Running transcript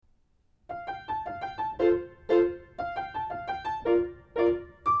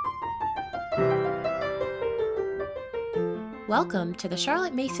Welcome to the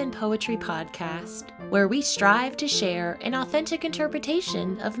Charlotte Mason Poetry Podcast, where we strive to share an authentic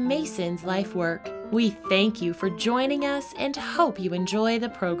interpretation of Mason's life work. We thank you for joining us and hope you enjoy the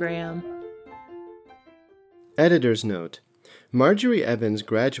program. Editor's note: Marjorie Evans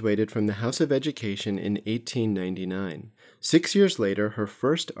graduated from the House of Education in 1899. 6 years later, her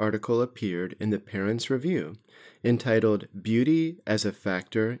first article appeared in the Parents' Review, entitled Beauty as a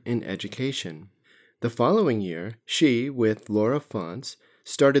Factor in Education. The following year, she, with Laura Fonts,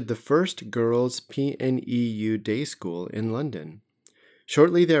 started the first girls' PNEU day school in London.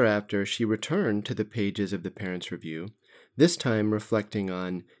 Shortly thereafter, she returned to the pages of the Parents' Review, this time reflecting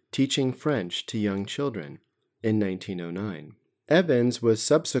on teaching French to young children in 1909. Evans was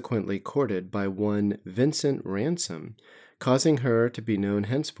subsequently courted by one Vincent Ransom, causing her to be known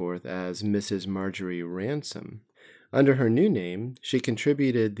henceforth as Mrs. Marjorie Ransom. Under her new name, she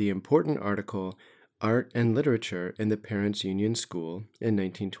contributed the important article Art and Literature in the Parents' Union School in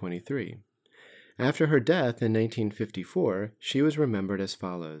 1923. After her death in 1954, she was remembered as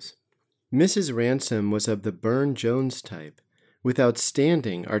follows. Mrs. Ransom was of the Burne-Jones type, with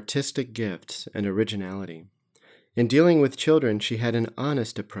outstanding artistic gifts and originality. In dealing with children, she had an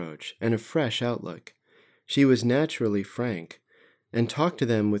honest approach and a fresh outlook. She was naturally frank, and talked to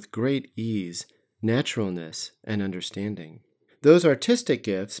them with great ease, naturalness, and understanding. Those artistic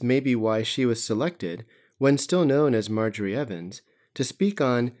gifts may be why she was selected, when still known as Marjorie Evans, to speak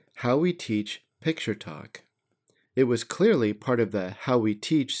on How We Teach Picture Talk. It was clearly part of the How We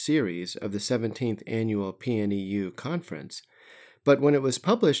Teach series of the 17th Annual PNEU Conference, but when it was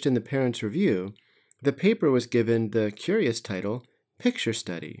published in the Parents' Review, the paper was given the curious title, Picture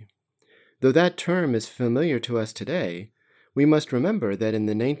Study. Though that term is familiar to us today, we must remember that in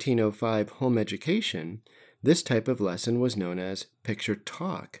the 1905 Home Education, this type of lesson was known as Picture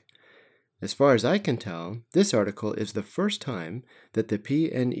Talk. As far as I can tell, this article is the first time that the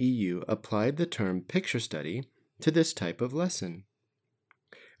PNEU applied the term picture study to this type of lesson.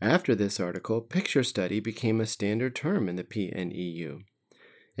 After this article, picture study became a standard term in the PNEU.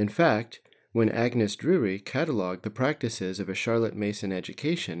 In fact, when Agnes Drury cataloged the practices of a Charlotte Mason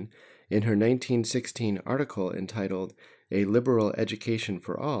education in her 1916 article entitled A Liberal Education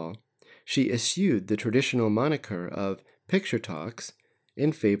for All, she eschewed the traditional moniker of Picture Talks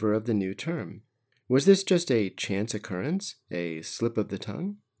in favor of the new term. Was this just a chance occurrence, a slip of the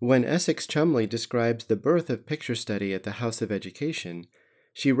tongue? When Essex Chumley describes the birth of picture study at the House of Education,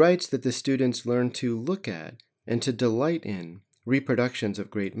 she writes that the students learned to look at and to delight in reproductions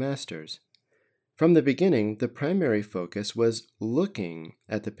of great masters. From the beginning, the primary focus was looking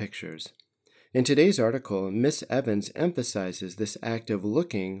at the pictures. In today's article, Miss Evans emphasizes this act of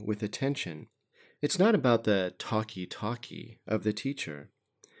looking with attention. It's not about the talky-talky of the teacher.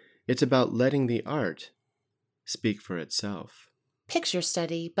 It's about letting the art speak for itself. Picture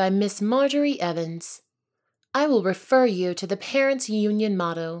Study by Miss Marjorie Evans. I will refer you to the Parents' Union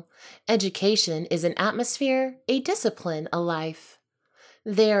motto, Education is an atmosphere, a discipline, a life.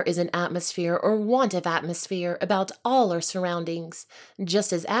 There is an atmosphere or want of atmosphere about all our surroundings,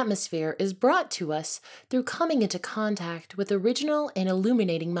 just as atmosphere is brought to us through coming into contact with original and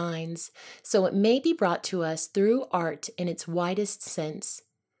illuminating minds, so it may be brought to us through art in its widest sense.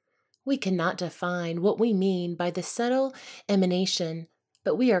 We cannot define what we mean by the subtle emanation,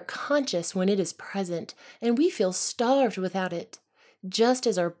 but we are conscious when it is present, and we feel starved without it, just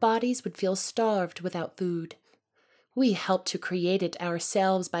as our bodies would feel starved without food. We help to create it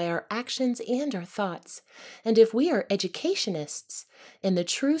ourselves by our actions and our thoughts, and if we are educationists, in the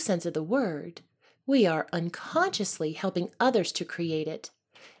true sense of the word, we are unconsciously helping others to create it.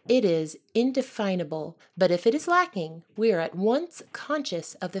 It is indefinable, but if it is lacking, we are at once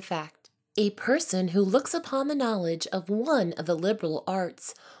conscious of the fact. A person who looks upon the knowledge of one of the liberal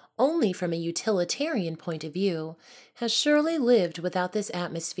arts only from a utilitarian point of view has surely lived without this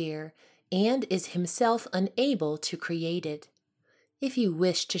atmosphere, and is himself unable to create it. If you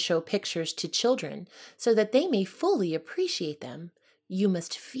wish to show pictures to children so that they may fully appreciate them, you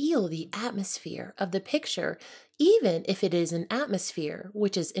must feel the atmosphere of the picture, even if it is an atmosphere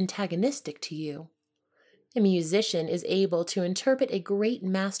which is antagonistic to you. A musician is able to interpret a great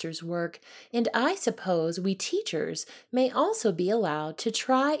master's work, and I suppose we teachers may also be allowed to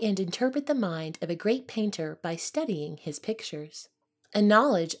try and interpret the mind of a great painter by studying his pictures. A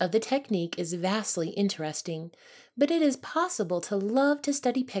knowledge of the technique is vastly interesting, but it is possible to love to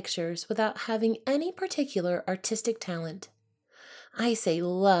study pictures without having any particular artistic talent. I say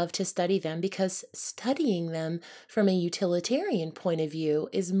love to study them because studying them from a utilitarian point of view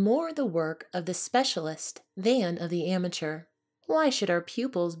is more the work of the specialist than of the amateur. Why should our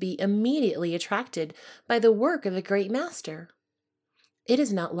pupils be immediately attracted by the work of a great master? It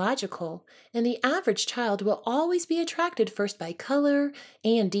is not logical, and the average child will always be attracted first by color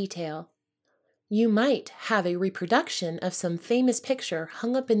and detail. You might have a reproduction of some famous picture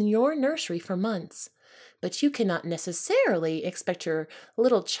hung up in your nursery for months, but you cannot necessarily expect your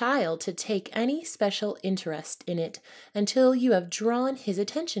little child to take any special interest in it until you have drawn his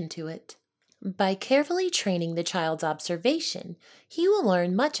attention to it. By carefully training the child's observation, he will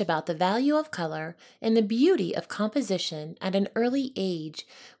learn much about the value of color and the beauty of composition at an early age,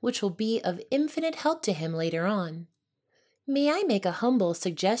 which will be of infinite help to him later on. May I make a humble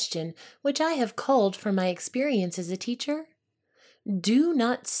suggestion which I have culled from my experience as a teacher? Do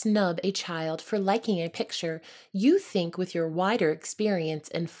not snub a child for liking a picture you think with your wider experience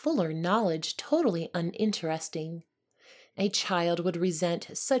and fuller knowledge totally uninteresting. A child would resent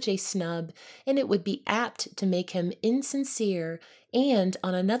such a snub, and it would be apt to make him insincere, and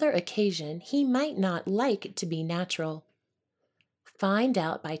on another occasion he might not like to be natural. Find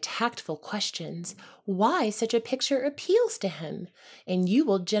out by tactful questions why such a picture appeals to him, and you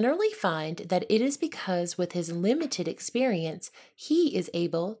will generally find that it is because with his limited experience he is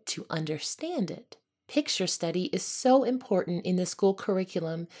able to understand it. Picture study is so important in the school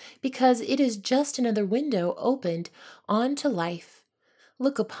curriculum because it is just another window opened onto life.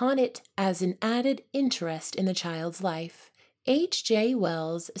 Look upon it as an added interest in the child's life. H. J.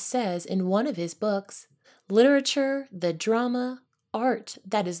 Wells says in one of his books, "Literature, the drama, art,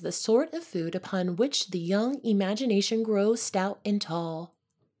 that is the sort of food upon which the young imagination grows stout and tall."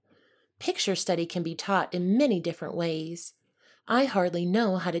 Picture study can be taught in many different ways. I hardly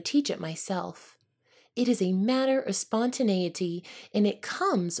know how to teach it myself. It is a matter of spontaneity, and it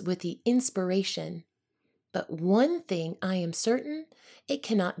comes with the inspiration. But one thing I am certain, it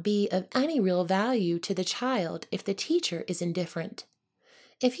cannot be of any real value to the child if the teacher is indifferent.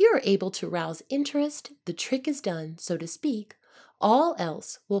 If you are able to rouse interest, the trick is done, so to speak. All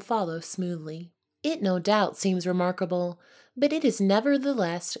else will follow smoothly. It no doubt seems remarkable, but it is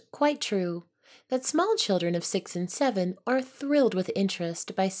nevertheless quite true, that small children of 6 and 7 are thrilled with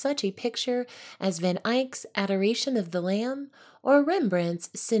interest by such a picture as Van Eyck's Adoration of the Lamb or Rembrandt's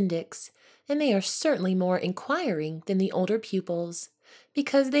Syndics, and they are certainly more inquiring than the older pupils,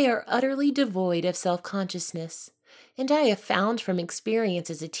 because they are utterly devoid of self-consciousness. And I have found from experience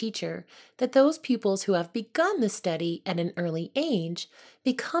as a teacher that those pupils who have begun the study at an early age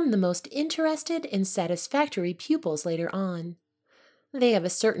become the most interested and satisfactory pupils later on. They have a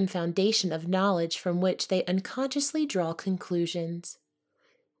certain foundation of knowledge from which they unconsciously draw conclusions.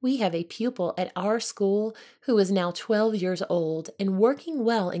 We have a pupil at our school who is now 12 years old and working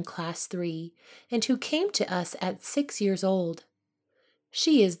well in Class 3, and who came to us at 6 years old.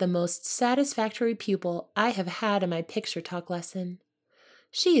 She is the most satisfactory pupil I have had in my picture talk lesson.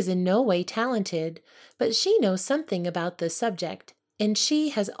 She is in no way talented, but she knows something about the subject, and she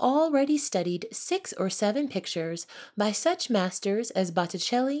has already studied 6 or 7 pictures by such masters as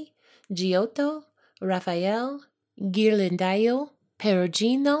Botticelli, Giotto, Raphael, Ghirlandaio,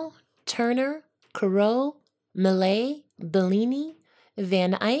 Perugino, Turner, Corot, Millet, Bellini,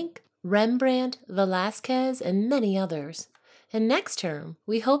 Van Eyck, Rembrandt, Velázquez, and many others. And next term,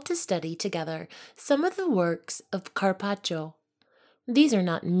 we hope to study together some of the works of Carpaccio. These are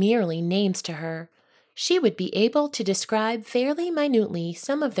not merely names to her. She would be able to describe fairly minutely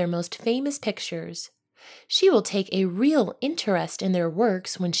some of their most famous pictures. She will take a real interest in their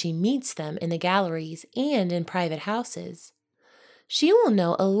works when she meets them in the galleries and in private houses. She will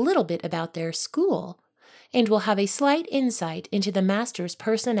know a little bit about their school, and will have a slight insight into the master's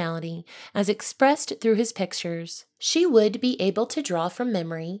personality as expressed through his pictures. She would be able to draw from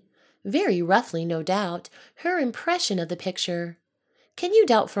memory, very roughly no doubt, her impression of the picture. Can you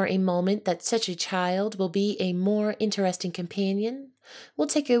doubt for a moment that such a child will be a more interesting companion, will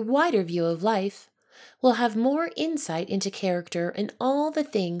take a wider view of life, will have more insight into character and all the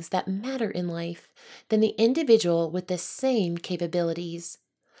things that matter in life than the individual with the same capabilities?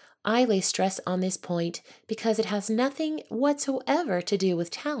 I lay stress on this point because it has nothing whatsoever to do with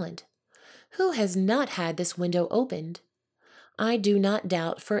talent. Who has not had this window opened? I do not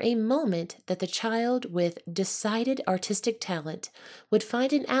doubt for a moment that the child with decided artistic talent would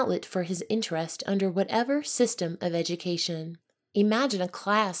find an outlet for his interest under whatever system of education. Imagine a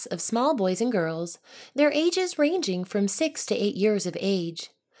class of small boys and girls, their ages ranging from 6 to 8 years of age.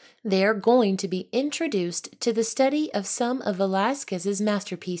 They are going to be introduced to the study of some of Velázquez's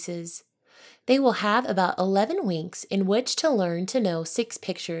masterpieces. They will have about 11 weeks in which to learn to know 6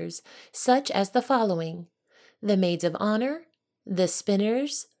 pictures, such as the following: The Maids of Honor, The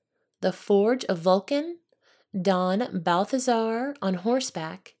Spinners, The Forge of Vulcan, Don Balthazar on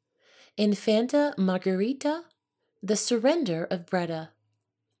horseback, Infanta Margarita, The Surrender of Breda.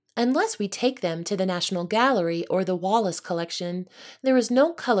 Unless we take them to the National Gallery or the Wallace Collection, there is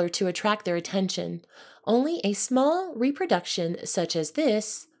no color to attract their attention. Only a small reproduction such as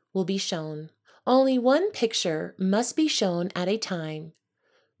this will be shown. Only one picture must be shown at a time.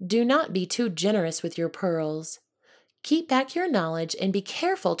 Do not be too generous with your pearls. Keep back your knowledge and be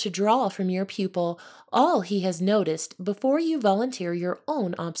careful to draw from your pupil all he has noticed before you volunteer your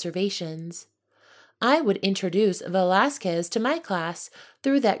own observations. I would introduce Velázquez to my class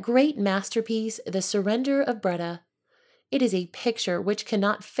through that great masterpiece, The Surrender of Breda. It is a picture which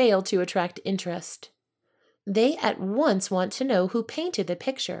cannot fail to attract interest. They at once want to know who painted the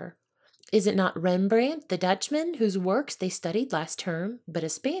picture. Is it not Rembrandt, the Dutchman, whose works they studied last term, but a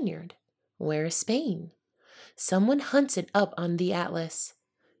Spaniard? Where is Spain? Someone hunts it up on the atlas.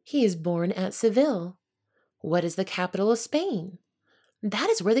 He is born at Seville. What is the capital of Spain? That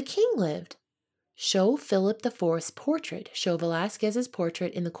is where the king lived. Show Philip IV's portrait. Show Velázquez's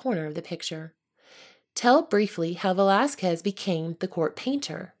portrait in the corner of the picture. Tell briefly how Velázquez became the court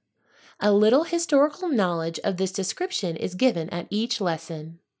painter. A little historical knowledge of this description is given at each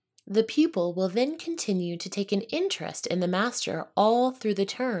lesson. The pupil will then continue to take an interest in the master all through the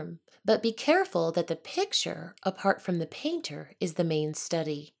term, but be careful that the picture, apart from the painter, is the main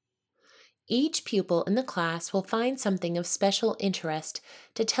study. Each pupil in the class will find something of special interest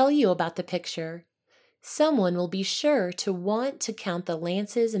to tell you about the picture. Someone will be sure to want to count the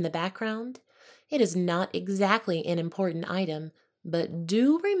lances in the background. It is not exactly an important item, but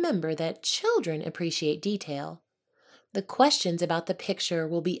do remember that children appreciate detail. The questions about the picture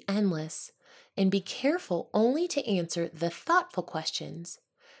will be endless, and be careful only to answer the thoughtful questions.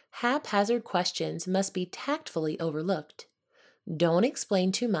 Haphazard questions must be tactfully overlooked. Don't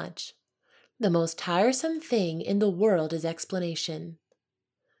explain too much. The most tiresome thing in the world is explanation.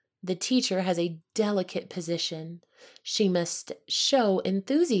 The teacher has a delicate position. She must show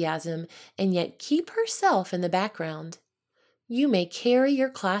enthusiasm and yet keep herself in the background. You may carry your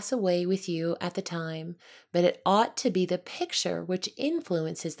class away with you at the time, but it ought to be the picture which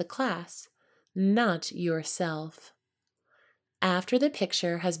influences the class, not yourself. After the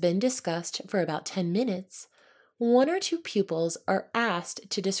picture has been discussed for about 10 minutes, 1 or 2 pupils are asked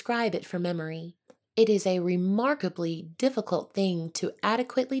to describe it from memory. It is a remarkably difficult thing to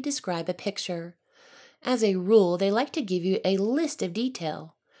adequately describe a picture. As a rule, they like to give you a list of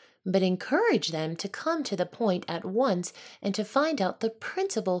detail, but encourage them to come to the point at once and to find out the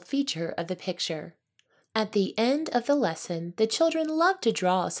principal feature of the picture. At the end of the lesson, the children love to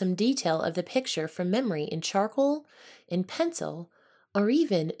draw some detail of the picture from memory in charcoal, in pencil, or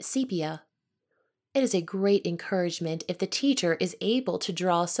even sepia. It is a great encouragement if the teacher is able to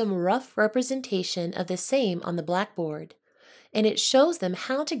draw some rough representation of the same on the blackboard, and it shows them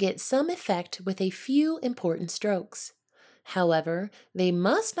how to get some effect with a few important strokes. However, they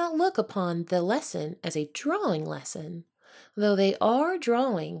must not look upon the lesson as a drawing lesson, though they are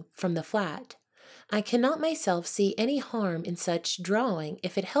drawing from the flat. I cannot myself see any harm in such drawing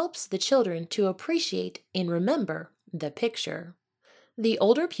if it helps the children to appreciate and remember the picture. The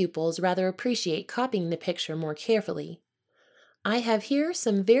older pupils rather appreciate copying the picture more carefully. I have here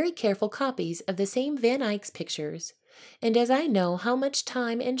some very careful copies of the same Van Eyck's pictures, and as I know how much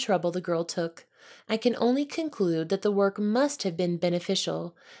time and trouble the girl took, I can only conclude that the work must have been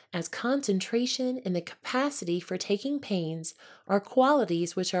beneficial, as concentration and the capacity for taking pains are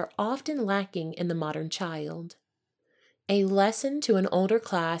qualities which are often lacking in the modern child. A lesson to an older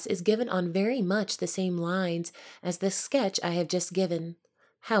class is given on very much the same lines as the sketch I have just given.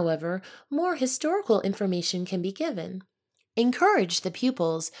 However, more historical information can be given. Encourage the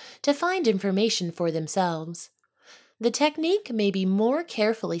pupils to find information for themselves. The technique may be more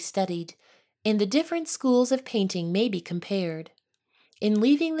carefully studied, and the different schools of painting may be compared. In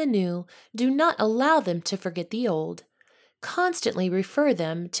leaving the new, do not allow them to forget the old. Constantly refer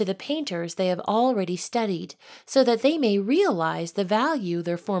them to the painters they have already studied, so that they may realize the value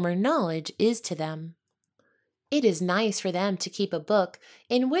their former knowledge is to them. It is nice for them to keep a book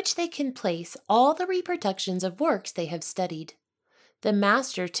in which they can place all the reproductions of works they have studied. The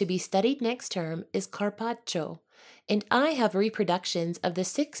master to be studied next term is Carpaccio, and I have reproductions of the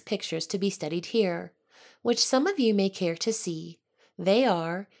 6 pictures to be studied here, which some of you may care to see. They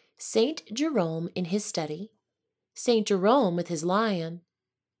are Saint Jerome in his study, Saint Jerome with his lion,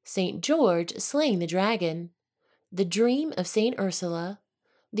 Saint George slaying the dragon, the dream of Saint Ursula,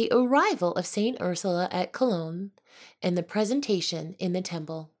 the arrival of Saint Ursula at Cologne, and the presentation in the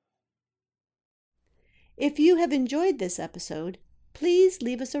temple. If you have enjoyed this episode, please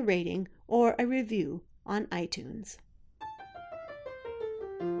leave us a rating or a review on iTunes.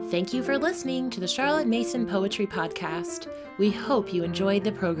 Thank you for listening to the Charlotte Mason Poetry Podcast. We hope you enjoyed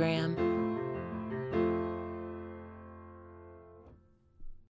the program.